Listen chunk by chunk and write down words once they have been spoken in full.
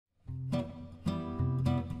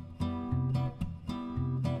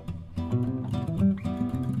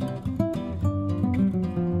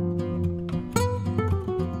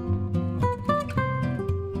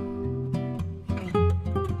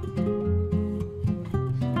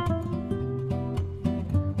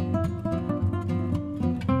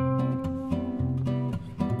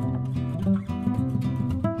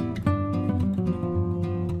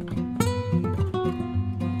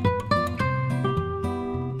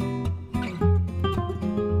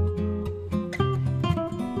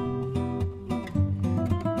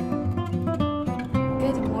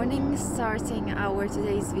starting our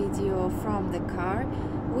today's video from the car.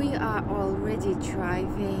 We are already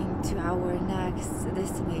driving to our next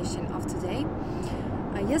destination of today.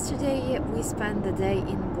 Yesterday we spent the day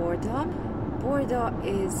in Bordeaux. Bordeaux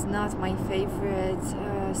is not my favorite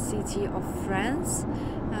city of France.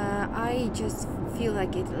 I just feel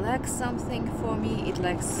like it lacks something for me. It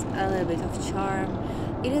lacks a little bit of charm.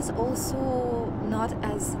 It is also not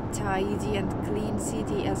as tidy and clean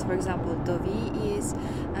city as, for example, Deauville is,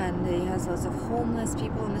 and it has lots of homeless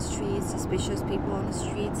people on the streets, suspicious people on the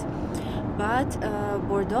streets. But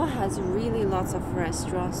Bordeaux has really lots of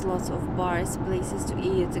restaurants, lots of bars, places to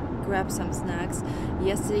eat, grab some snacks.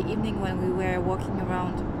 Yesterday evening when we were walking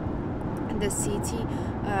around the city,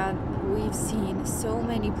 we've seen so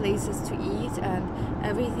many places to eat and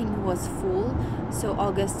everything was full. So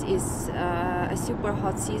August is a super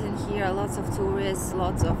hot season here, lots of tourists,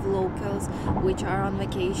 lots of locals which are on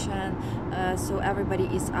vacation, so everybody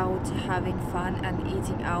is out having fun and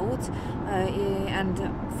eating out, and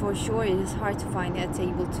for sure it is hard to find a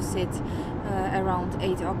table to sit around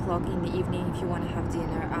 8 o'clock in the evening if you want to have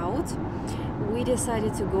dinner out. We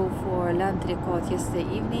decided to go for l'entrecôte yesterday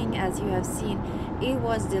evening. As you have seen, it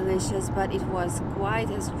was delicious, but it was quite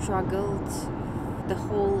a struggle.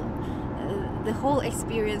 The whole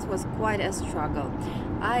experience was quite a struggle.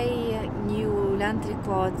 I knew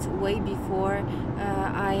l'entrecôte way before.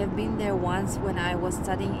 I have been there once when I was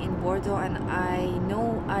studying in Bordeaux, and I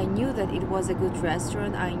knew that it was a good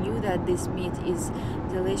restaurant. I knew that this meat is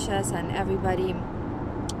delicious, and everybody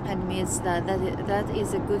admits that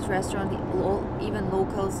is a good restaurant. Even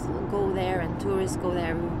locals go there and tourists go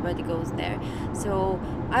there, everybody goes there. So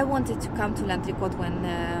I wanted to come to l'entrecôte when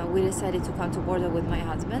we decided to come to Bordeaux with my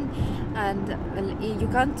husband, and you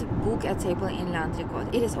can't book a table in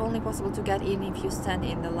l'entrecôte. It is only possible to get in if you stand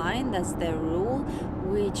in the line. That's the rule,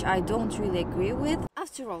 which I don't really agree with.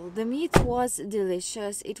 After all, the meat was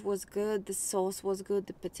delicious, it was good, the sauce was good,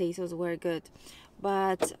 the potatoes were good,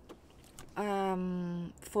 but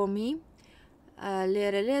for me,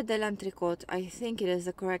 Le Relais de l'Entrecôte, I think it is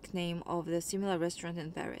the correct name of the similar restaurant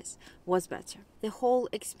in Paris, was better. The whole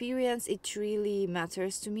experience, it really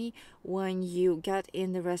matters to me. When you get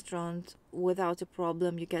in the restaurant without a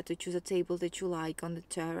problem, you get to choose a table that you like on the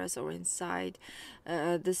terrace or inside.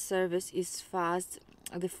 The service is fast,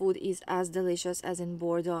 the food is as delicious as in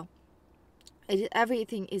Bordeaux.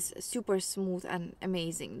 Everything is super smooth and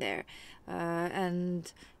amazing there,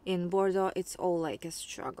 and in Bordeaux it's all like a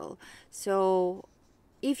struggle. So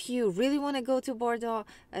if you really want to go to Bordeaux,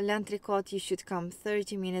 l'entrecôte, you should come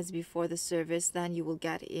 30 minutes before the service, then you will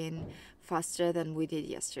get in faster than we did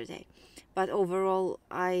yesterday. But overall,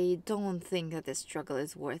 I don't think that the struggle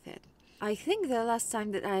is worth it. I think the last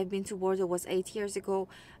time that I've been to Bordeaux was 8 years ago,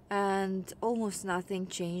 and almost nothing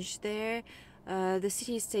changed there. The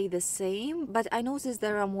city stayed the same, but I noticed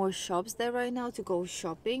there are more shops there right now to go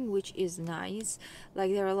shopping, which is nice.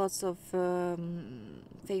 Like there are lots of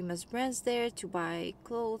famous brands there to buy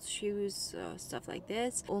clothes, shoes, stuff like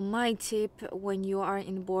this. My tip when you are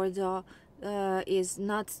in Bordeaux is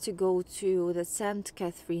not to go to the Sainte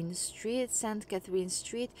Catherine Street. Sainte Catherine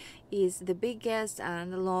Street is the biggest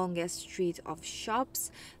and longest street of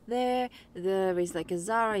shops there. There is like a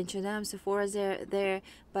Zara, H&M, Sephora there,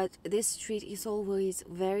 but this street is always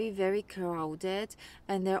very crowded,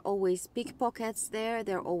 and there are always pickpockets there,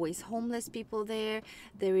 there are always homeless people there.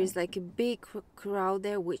 There is like a big crowd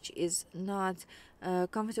there, which is not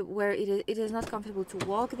comfortable, where it is not comfortable to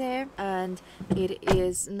walk there, and it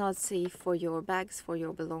is not safe for your bags, for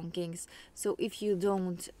your belongings. So if you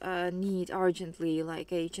don't need urgently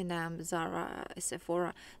like H&M, Zara,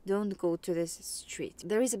 Sephora, don't go to this street.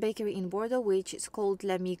 There is a bakery in Bordeaux which is called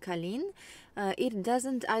La Micaline. I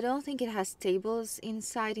don't think it has tables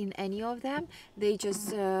inside in any of them. They just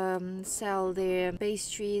sell their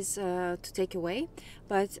pastries to take away.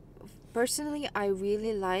 But personally, I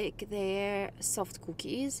really like their soft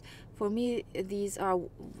cookies. For me, these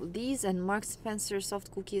and Marks Spencer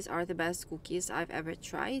soft cookies are the best cookies I've ever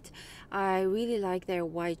tried. I really like their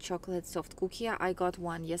white chocolate soft cookie. I got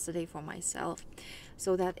one yesterday for myself.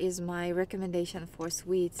 So that is my recommendation for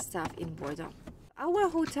sweet stuff in Bordeaux. Our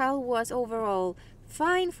hotel was overall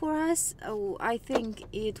fine for us. I think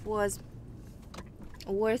it was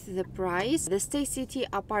worth the price. The Stay City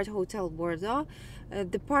Apart Hotel Bordeaux,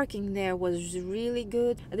 the parking there was really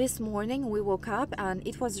good. This morning we woke up and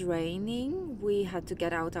it was raining. We had to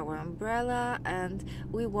get out our umbrella and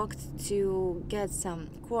we walked to get some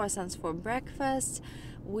croissants for breakfast.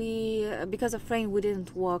 Because of rain, we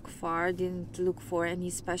didn't walk far, didn't look for any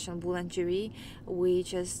special boulangerie. We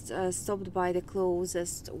just stopped by the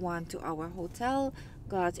closest one to our hotel,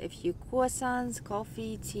 got a few croissants,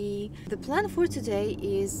 coffee, tea. The plan for today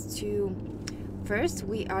is to first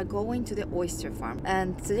we are going to the oyster farm,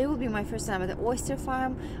 and today will be my first time at the oyster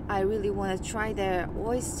farm. I really want to try their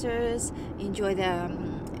oysters, enjoy the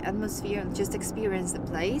atmosphere and just experience the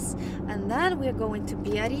place. And then we're going to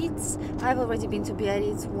Biarritz. I've already been to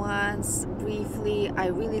Biarritz once briefly. I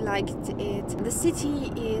really liked it. The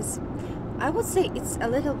city is, I would say it's a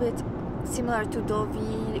little bit similar to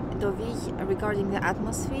Deauville regarding the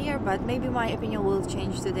atmosphere, but maybe my opinion will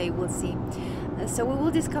change today, we'll see. So we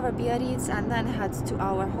will discover Biarritz and then head to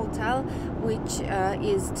our hotel, which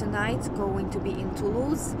is tonight going to be in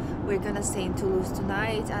Toulouse. We're gonna stay in Toulouse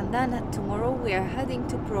tonight, and then tomorrow we are heading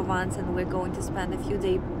to Provence, and we're going to spend a few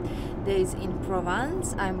days in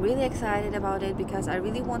Provence. I'm really excited about it because I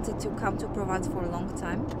really wanted to come to Provence for a long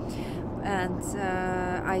time, and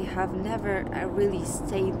I have never really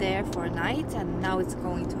stayed there for a night, and now it's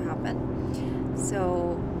going to happen.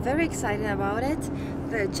 So very excited about it.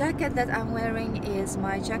 The jacket that I'm wearing is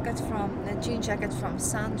my jacket from a jean jacket from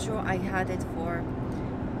Sandro. I had it for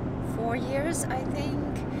 4 years, I think.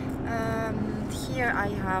 Here I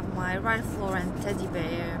have my Ralph Lauren teddy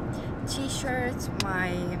bear t-shirt,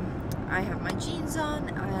 I have my jeans on,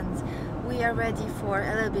 and we are ready for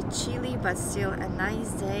a little bit chilly but still a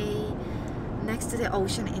nice day next to the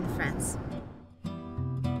ocean in France.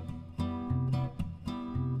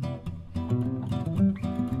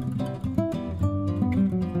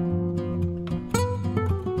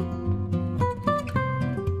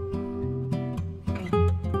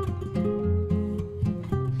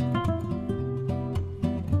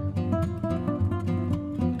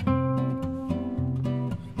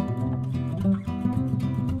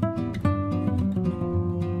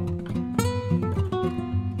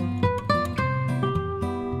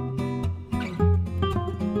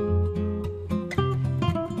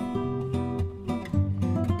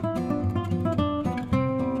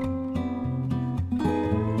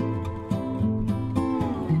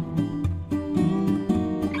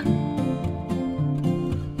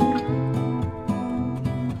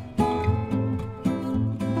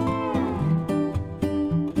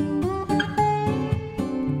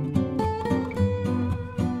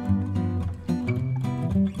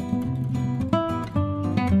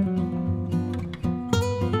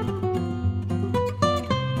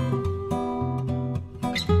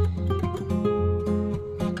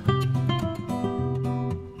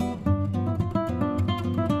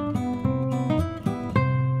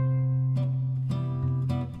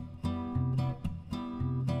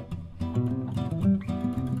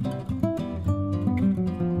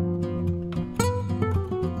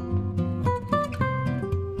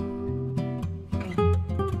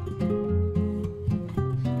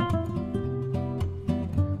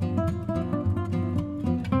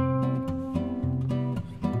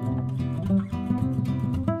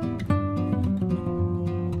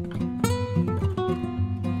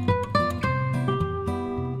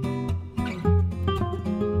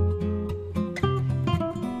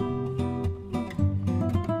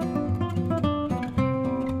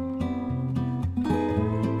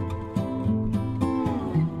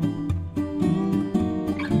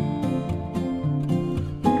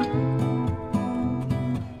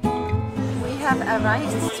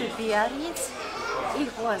 Arrived to Biarritz.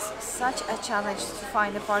 It was such a challenge to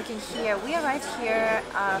find the parking here. We arrived here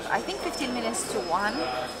I think 15 minutes to 1,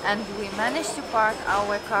 and we managed to park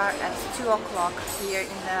our car at 2 o'clock here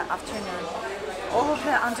in the afternoon. All of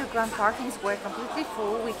the underground parkings were completely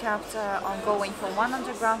full. We kept on going from one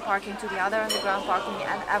underground parking to the other underground parking,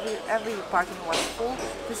 and every parking was full.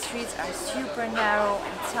 The streets are super narrow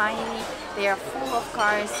and tiny. They are full of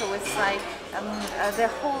cars, so it's like the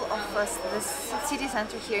whole of the city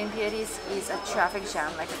center here in Paris is a traffic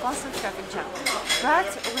jam, like a constant traffic jam. But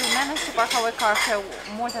we managed to park our car for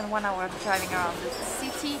more than 1 hour driving around the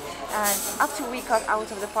city, and after we got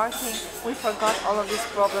out of the parking, we forgot all of these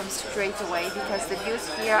problems straight away because the views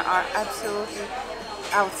here are absolutely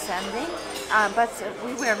outstanding. But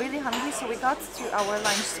we were really hungry, so we got to our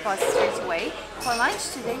lunch spot straight away. For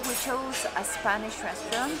lunch today we chose a Spanish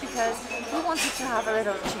restaurant because we wanted to have a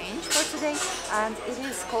little change for today, and it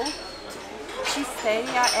is called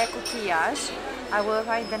Chistera and Coquillages. I will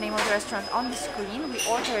write the name of the restaurant on the screen. We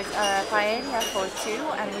ordered paella for 2,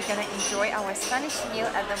 and we're gonna enjoy our Spanish meal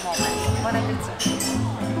at the moment. Bon appetit!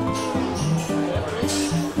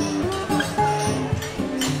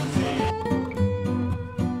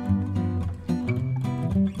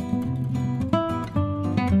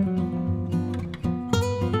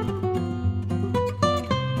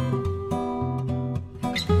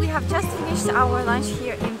 have just finished our lunch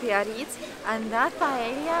here in Biarritz, and that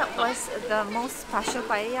paella was the most special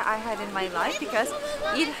paella I had in my life because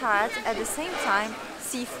it had at the same time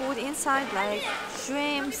seafood inside, like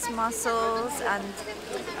shrimps, mussels,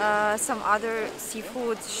 and some other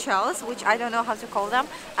seafood shells, which I don't know how to call them,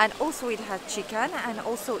 and also it had chicken, and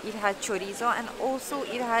also it had chorizo, and also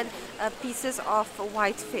it had pieces of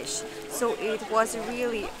white fish. So it was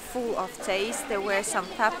really full of taste. There were some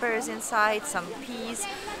peppers inside, some peas,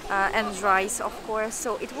 and rice, of course.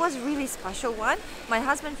 So it was really special one. My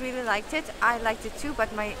husband really liked it. I liked it too,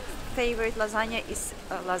 but my favorite lasagna is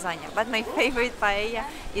but my favorite paella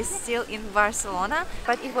is still in Barcelona.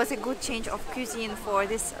 But it was a good change of cuisine for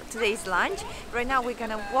today's lunch. Right now we're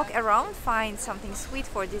gonna walk around, find something sweet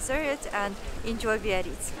for dessert, and enjoy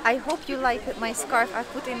Biarritz. I hope you like my scarf I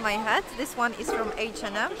put in my head. This one is from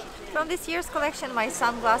H&M. From this year's collection, my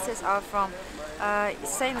sunglasses are from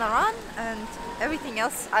Saint Laurent, and everything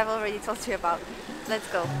else I've already told you about. Let's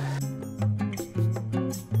go.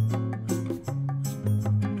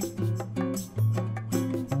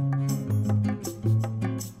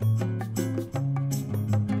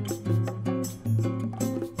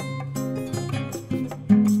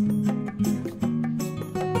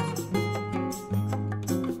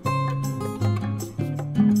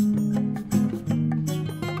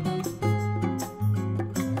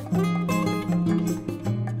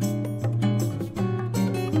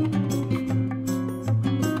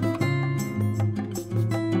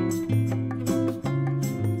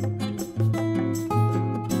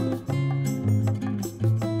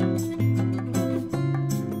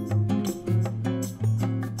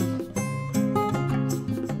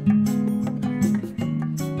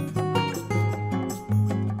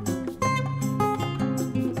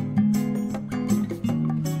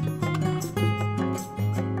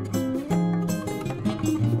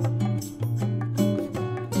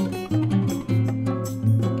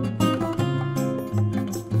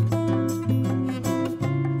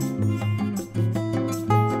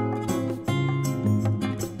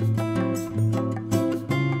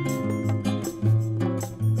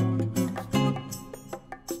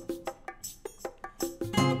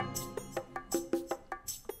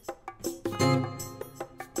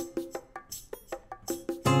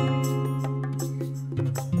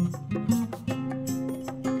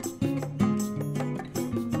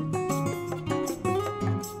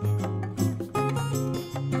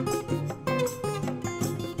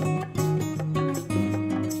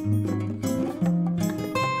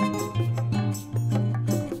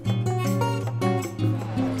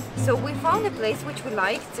 So we found a place which we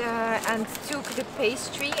liked and took the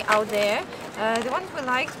pastry out there. The one we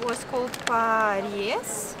liked was called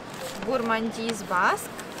Paries, Gourmandise Basque.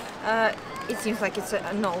 It seems like it's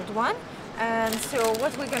an old one. And so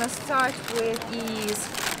what we're gonna start with is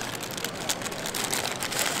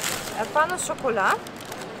a pain au chocolat.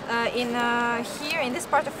 Here in this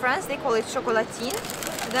part of France they call it chocolatine.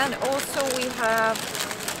 Then also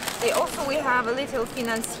we have a little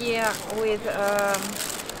financier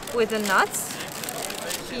with the nuts.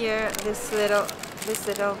 Here this little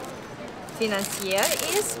financier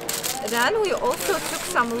is. Then we also took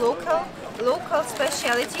some local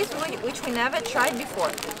specialities which we never tried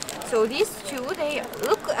before. So these two, they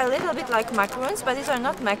look a little bit like macarons, but these are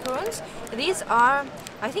not macarons. These are,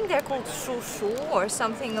 I think they're called chouchou or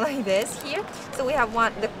something like this here. So we have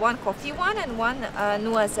one coffee one and one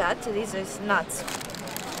noisette. These are nuts.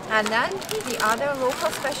 And then the other local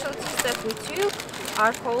specialties that we took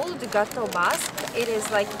are called gâteau basque. It is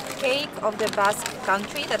like cake of the Basque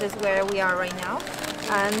country. That is where we are right now.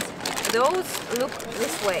 And those look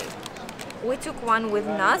this way. We took one with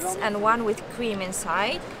nuts and one with cream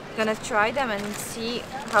inside. Gonna try them and see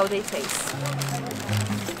how they taste.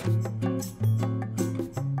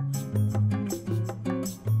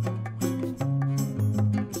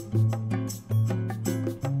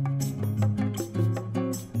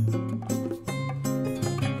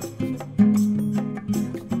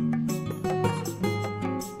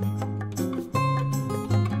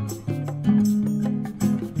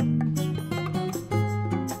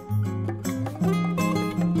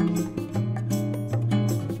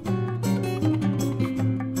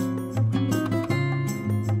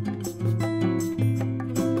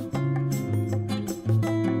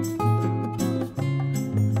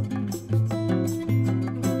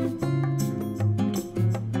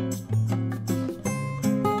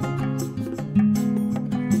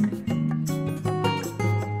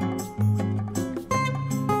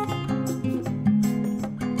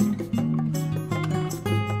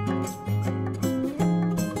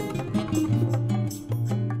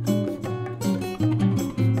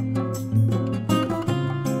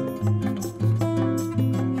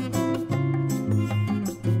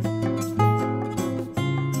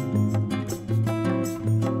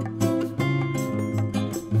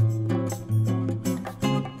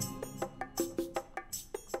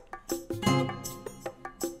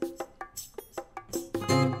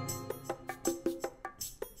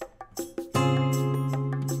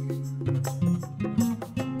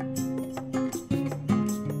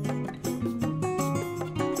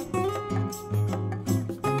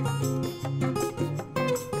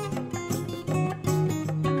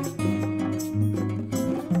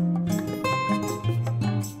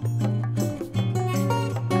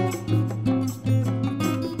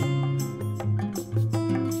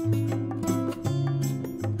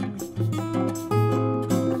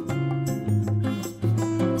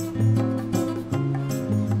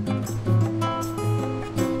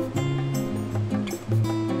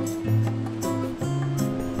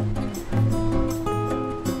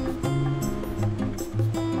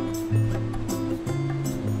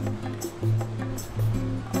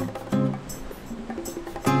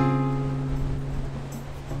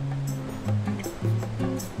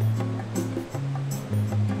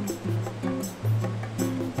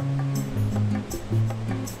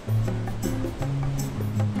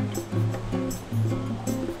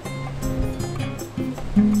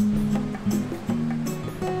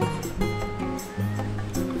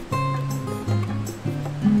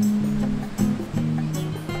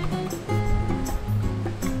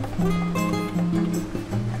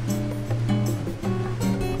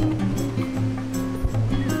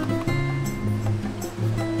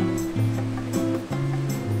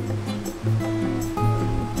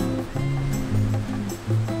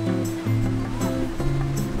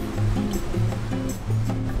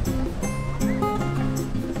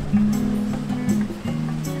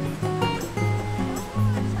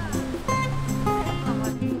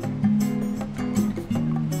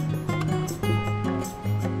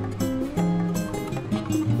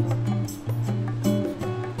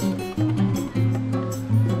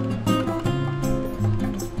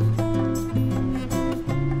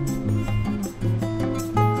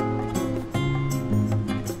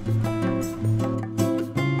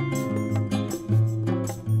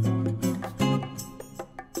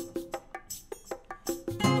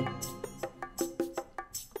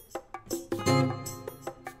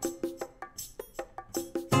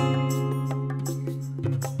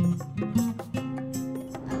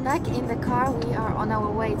 back in the car. We are on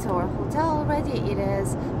our way to our hotel already. It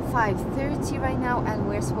is 5:30 right now, and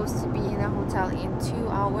we're supposed to be in a hotel in 2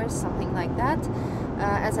 hours, something like that.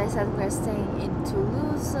 As I said, we're staying in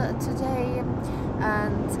Toulouse today.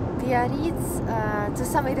 And Biarritz, to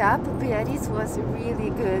sum it up, Biarritz was really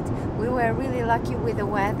good. We were really lucky with the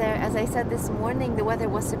weather. As I said this morning, the weather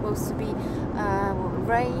was supposed to be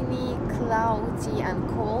rainy, cloudy and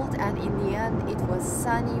cold, and in the end it was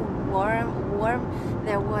sunny, warm.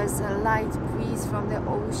 There was a light breeze from the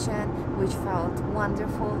ocean, which felt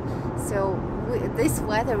wonderful. So this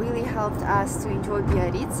weather really helped us to enjoy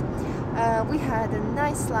Biarritz. We had a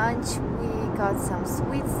nice lunch. We got some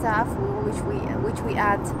sweet stuff, which we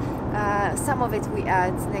had. Some of it we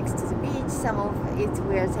had next to the beach. Some of it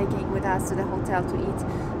we are taking with us to the hotel to eat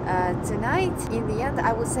tonight. In the end,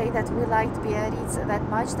 I would say that we liked Biarritz that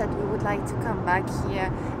much that we would like to come back here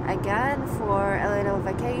again for a little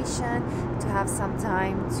vacation, to have some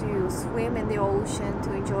time to swim in the ocean, to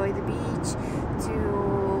enjoy the beach, to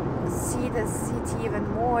see the city even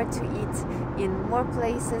more, to eat in more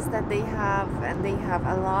places that they have, and they have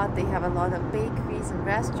a lot. They have a lot of bakeries and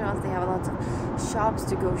restaurants. They have a lot of shops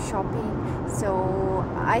to go shopping. So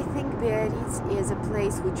I think Biarritz is a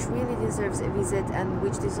place which really deserves a visit, and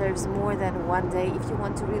which deserves more than one day if you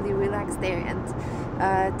want to really relax there and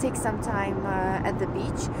take some time at the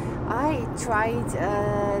beach. I tried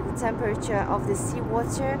the temperature of the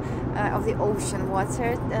seawater, of the ocean water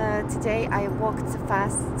today. I walked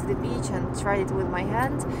fast to the beach and tried it with my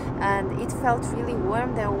hand, and it felt really warm.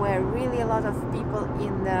 There were really a lot of people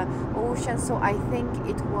in the ocean, so I think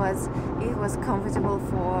it was comfortable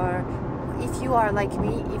for, if you are like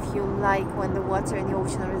me, if you like when the water in the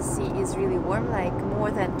ocean or the sea is really warm, like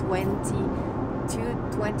more than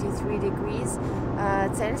 23 degrees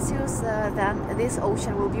Celsius, then this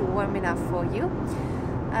ocean will be warm enough for you.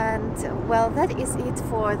 And well, that is it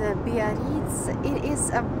for the Biarritz.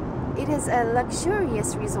 It is a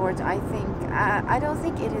luxurious resort, I think. I don't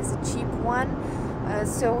think it is a cheap one,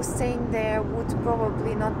 so staying there would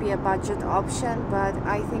probably not be a budget option, but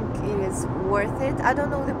I think it is worth it. I don't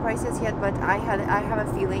know the prices yet, but I have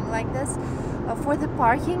a feeling like this. For the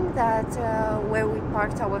parking, that where we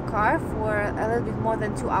parked our car for a little bit more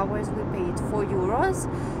than 2 hours, we paid 4 euros.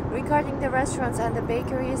 Regarding the restaurants and the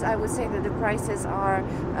bakeries, I would say that the prices are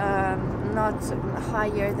not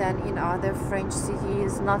higher than in other French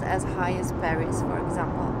cities, not as high as Paris, for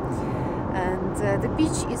example. And the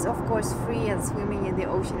beach is of course free, and swimming in the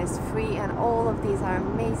ocean is free, and all of these are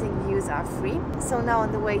amazing views are free. So now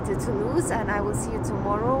on the way to Toulouse, and I will see you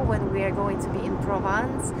tomorrow when we are going to be in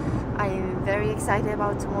Provence. I am very excited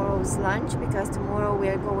about tomorrow's lunch, because tomorrow we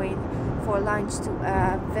are going for lunch to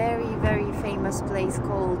a very, very famous place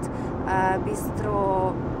called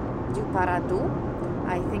Bistro du Paradou.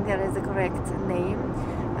 I think that is the correct name.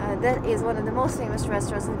 That is one of the most famous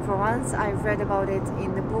restaurants in Provence. I've read about it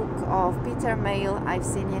in the book of Peter Mayle. I've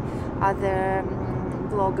seen other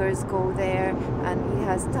bloggers go there, and it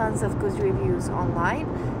has tons of good reviews online.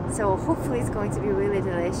 So hopefully it's going to be really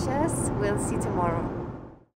delicious. We'll see tomorrow.